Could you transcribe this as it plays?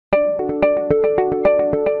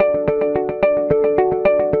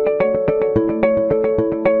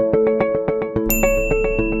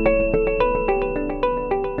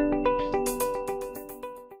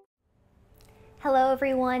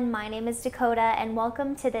is Dakota, and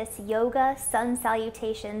welcome to this Yoga Sun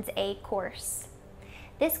Salutations A course.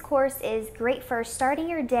 This course is great for starting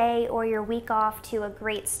your day or your week off to a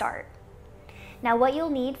great start. Now, what you'll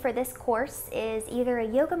need for this course is either a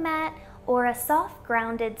yoga mat or a soft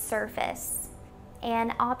grounded surface,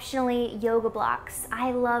 and optionally yoga blocks.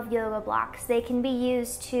 I love yoga blocks. They can be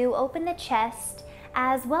used to open the chest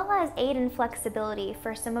as well as aid in flexibility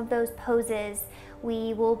for some of those poses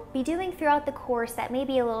we will be doing throughout the course that may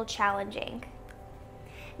be a little challenging.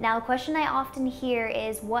 Now, a question I often hear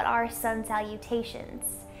is, what are sun salutations?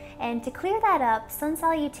 And to clear that up, sun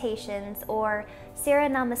salutations, or Surya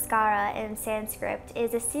Namaskara in Sanskrit,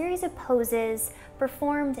 is a series of poses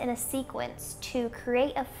performed in a sequence to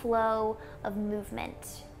create a flow of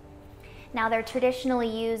movement. Now, they're traditionally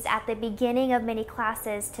used at the beginning of many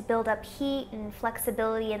classes to build up heat and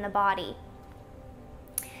flexibility in the body.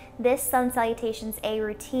 This Sun Salutations A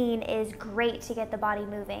routine is great to get the body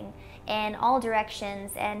moving in all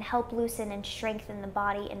directions and help loosen and strengthen the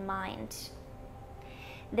body and mind.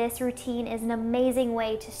 This routine is an amazing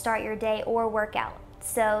way to start your day or workout.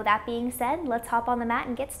 So that being said, let's hop on the mat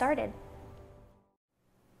and get started.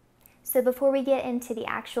 So before we get into the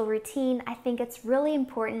actual routine, I think it's really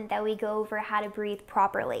important that we go over how to breathe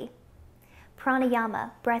properly.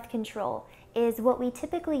 Pranayama, breath control, is what we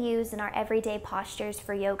typically use in our everyday postures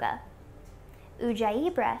for yoga.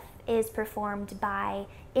 Ujjayi breath is performed by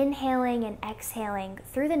inhaling and exhaling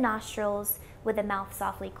through the nostrils with the mouth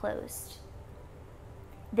softly closed.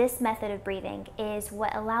 This method of breathing is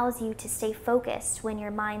what allows you to stay focused when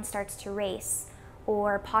your mind starts to race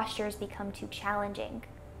or postures become too challenging.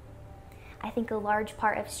 I think a large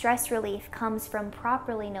part of stress relief comes from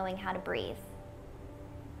properly knowing how to breathe.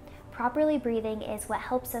 Properly breathing is what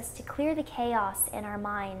helps us to clear the chaos in our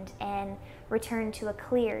mind and return to a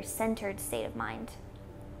clear, centered state of mind.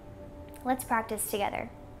 Let's practice together.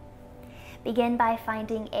 Begin by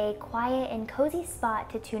finding a quiet and cozy spot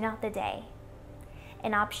to tune out the day.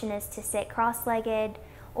 An option is to sit cross-legged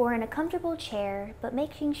or in a comfortable chair, but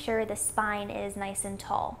making sure the spine is nice and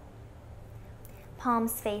tall.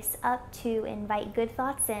 Palms face up to invite good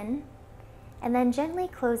thoughts in, and then gently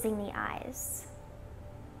closing the eyes.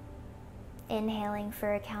 Inhaling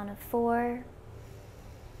for a count of 4,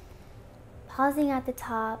 pausing at the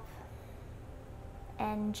top,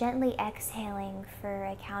 and gently exhaling for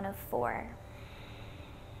a count of 4.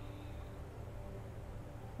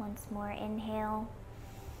 Once more, inhale.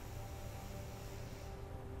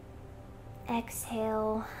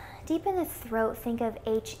 Exhale. Deep in the throat, think of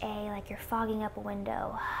HA, like you're fogging up a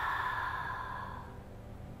window.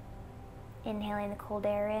 Inhaling the cold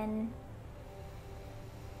air in.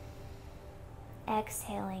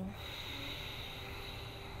 Exhaling.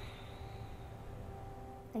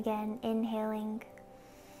 Again, inhaling.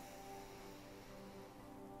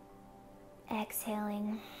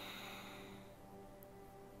 Exhaling.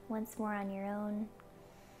 Once more on your own.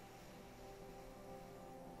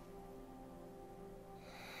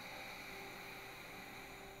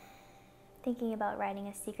 Thinking about writing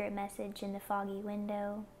a secret message in the foggy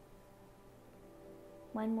window.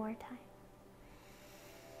 One more time.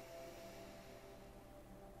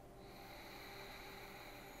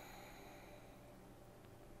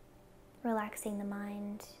 Relaxing the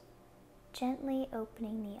mind, gently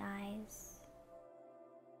opening the eyes.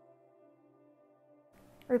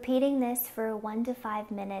 Repeating this for 1 to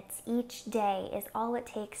 5 minutes each day is all it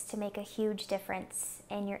takes to make a huge difference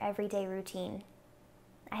in your everyday routine.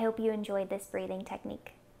 I hope you enjoyed this breathing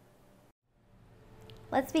technique.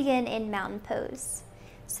 Let's begin in mountain pose.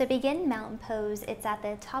 So begin mountain pose, it's at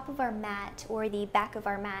the top of our mat or the back of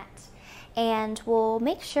our mat, and we'll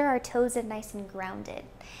make sure our toes are nice and grounded.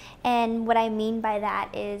 And what I mean by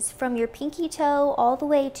that is from your pinky toe all the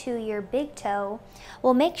way to your big toe,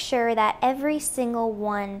 we'll make sure that every single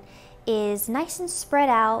one is nice and spread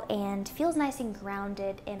out and feels nice and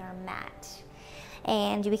grounded in our mat.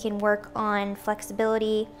 And we can work on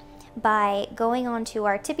flexibility by going onto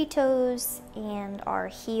our tippy toes and our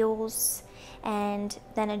heels and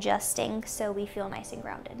then adjusting so we feel nice and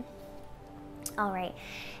grounded. All right,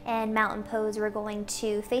 and mountain pose, we're going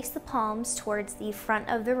to face the palms towards the front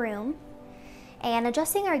of the room and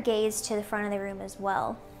adjusting our gaze to the front of the room as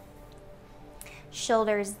well.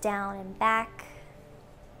 Shoulders down and back,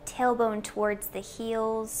 tailbone towards the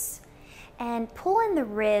heels, and pull in the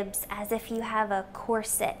ribs as if you have a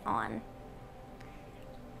corset on.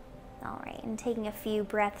 All right, and taking a few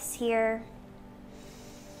breaths here.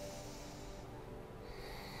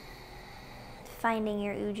 Finding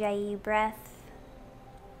your Ujjayi breath.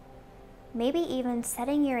 Maybe even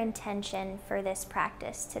setting your intention for this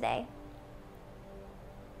practice today.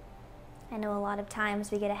 I know a lot of times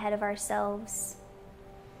we get ahead of ourselves,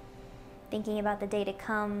 thinking about the day to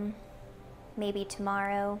come, maybe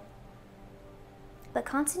tomorrow, but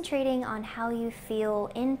concentrating on how you feel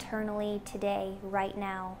internally today, right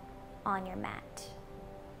now, on your mat.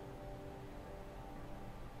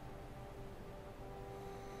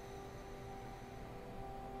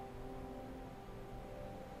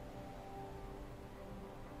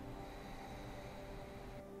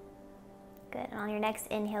 Good. And on your next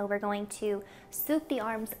inhale, we're going to swoop the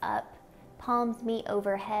arms up, palms meet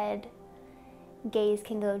overhead. Gaze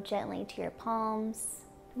can go gently to your palms,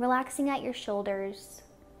 relaxing at your shoulders.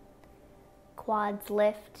 Quads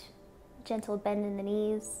lift, gentle bend in the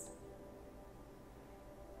knees.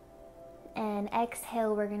 And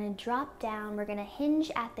exhale, we're going to drop down. We're going to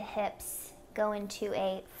hinge at the hips, go into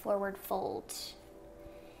a forward fold.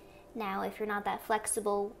 Now, if you're not that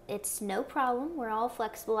flexible, it's no problem. We're all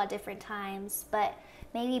flexible at different times, but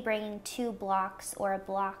maybe bringing 2 blocks or a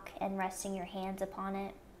block and resting your hands upon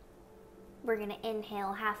it. We're going to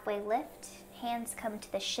inhale, halfway lift. Hands come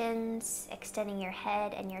to the shins, extending your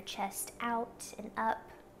head and your chest out and up.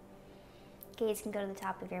 Gaze can go to the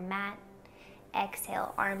top of your mat.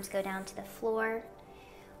 Exhale, arms go down to the floor.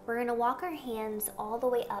 We're going to walk our hands all the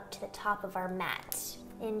way up to the top of our mat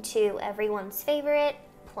into everyone's favorite,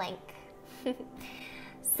 plank.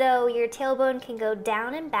 So your tailbone can go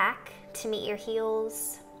down and back to meet your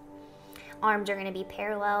heels. Arms are going to be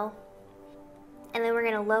parallel. And then we're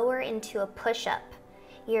going to lower into a push-up.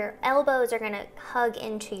 Your elbows are going to hug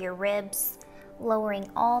into your ribs, lowering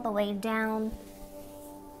all the way down.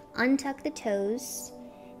 Untuck the toes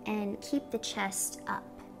and keep the chest up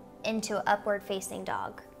into an upward facing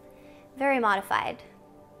dog. Very modified.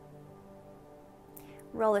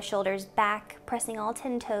 Roll the shoulders back, pressing all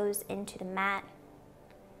 10 toes into the mat.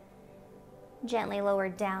 Gently lower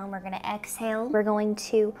down, we're going to exhale. We're going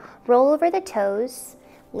to roll over the toes,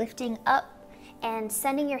 lifting up and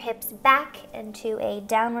sending your hips back into a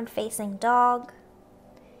downward facing dog.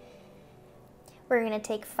 We're going to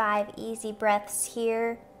take 5 easy breaths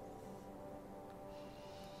here.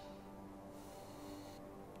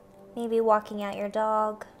 Maybe walking out your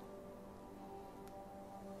dog.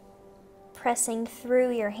 Pressing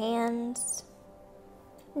through your hands,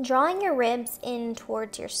 drawing your ribs in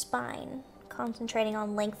towards your spine, concentrating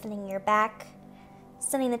on lengthening your back,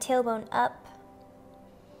 sending the tailbone up.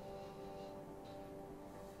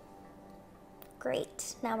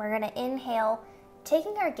 Great. Now we're going to inhale,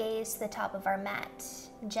 taking our gaze to the top of our mat,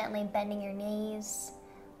 gently bending your knees,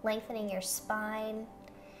 lengthening your spine,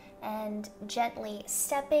 and gently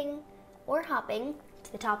stepping or hopping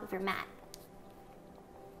to the top of your mat.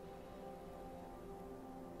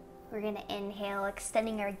 We're going to inhale,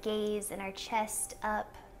 extending our gaze and our chest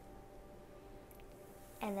up,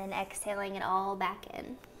 and then exhaling it all back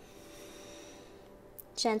in.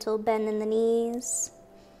 Gentle bend in the knees.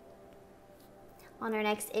 On our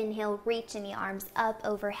next inhale, reaching the arms up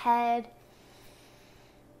overhead,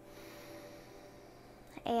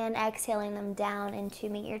 and exhaling them down into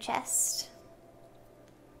meet your chest.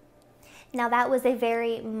 Now that was a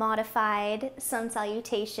very modified Sun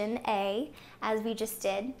Salutation A, as we just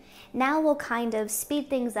did. Now we'll kind of speed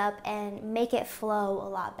things up and make it flow a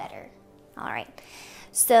lot better. All right,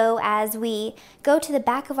 so as we go to the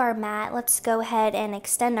back of our mat, let's go ahead and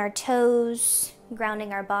extend our toes,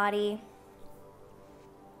 grounding our body,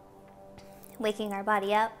 waking our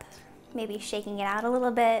body up, maybe shaking it out a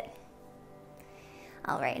little bit.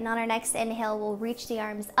 All right, and on our next inhale, we'll reach the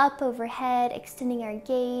arms up overhead, extending our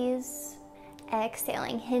gaze.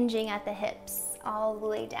 Exhaling, hinging at the hips all the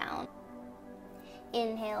way down.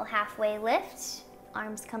 Inhale, halfway lift,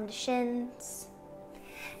 arms come to shins.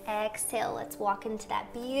 Exhale, let's walk into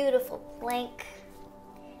that beautiful plank.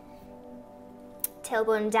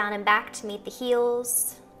 Tailbone down and back to meet the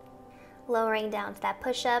heels. Lowering down to that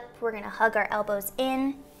push-up, we're gonna hug our elbows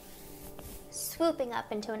in, swooping up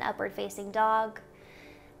into an upward facing dog.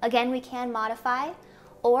 Again, we can modify,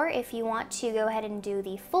 or if you want to go ahead and do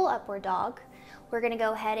the full upward dog, we're gonna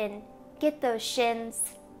go ahead and get those shins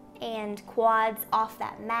and quads off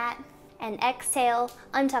that mat, and exhale,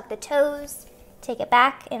 untuck the toes, take it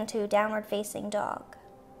back into downward facing dog.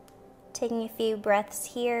 Taking a few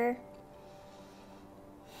breaths here,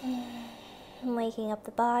 waking up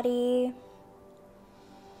the body.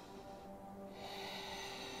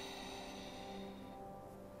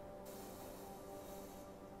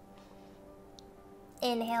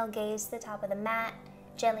 Inhale, gaze to the top of the mat.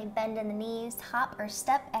 Gently bend in the knees, hop or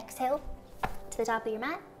step, exhale to the top of your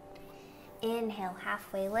mat. Inhale,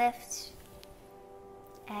 halfway lift.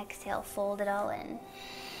 Exhale, fold it all in.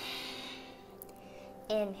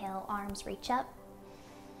 Inhale, arms reach up.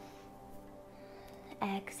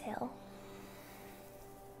 Exhale.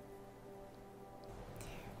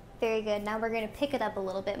 Very good. Now we're going to pick it up a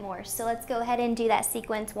little bit more. So let's go ahead and do that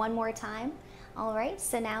sequence one more time. All right,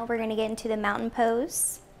 so now we're going to get into the mountain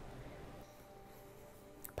pose.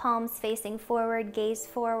 Palms facing forward, gaze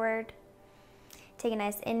forward. Take a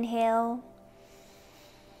nice inhale.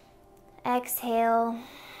 Exhale.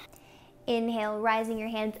 Inhale, rising your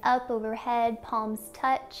hands up overhead, palms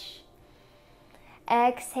touch.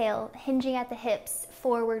 Exhale, hinging at the hips,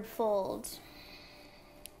 forward fold.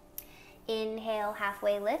 Inhale,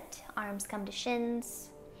 halfway lift, arms come to shins.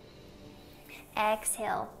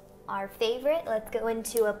 Exhale, our favorite, let's go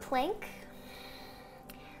into a plank.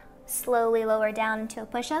 Slowly lower down into a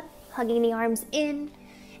push-up, hugging the arms in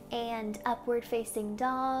and upward facing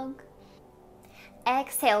dog.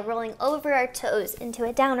 Exhale, rolling over our toes into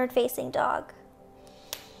a downward facing dog.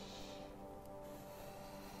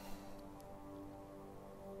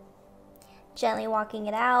 Gently walking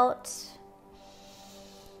it out.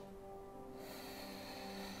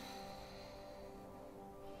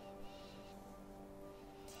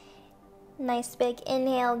 Nice big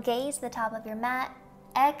inhale, gaze the top of your mat.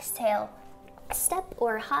 Exhale, step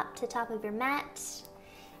or hop to top of your mat.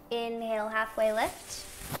 Inhale, halfway lift.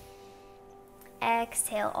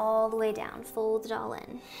 Exhale all the way down, fold it all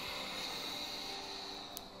in.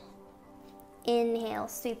 Inhale,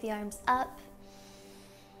 sweep the arms up.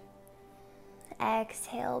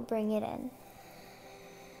 Exhale, bring it in.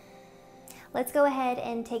 Let's go ahead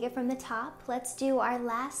and take it from the top. Let's do our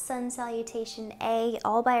last sun salutation A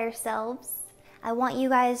all by ourselves. I want you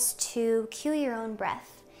guys to cue your own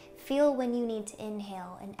breath. Feel when you need to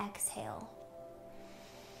inhale and exhale.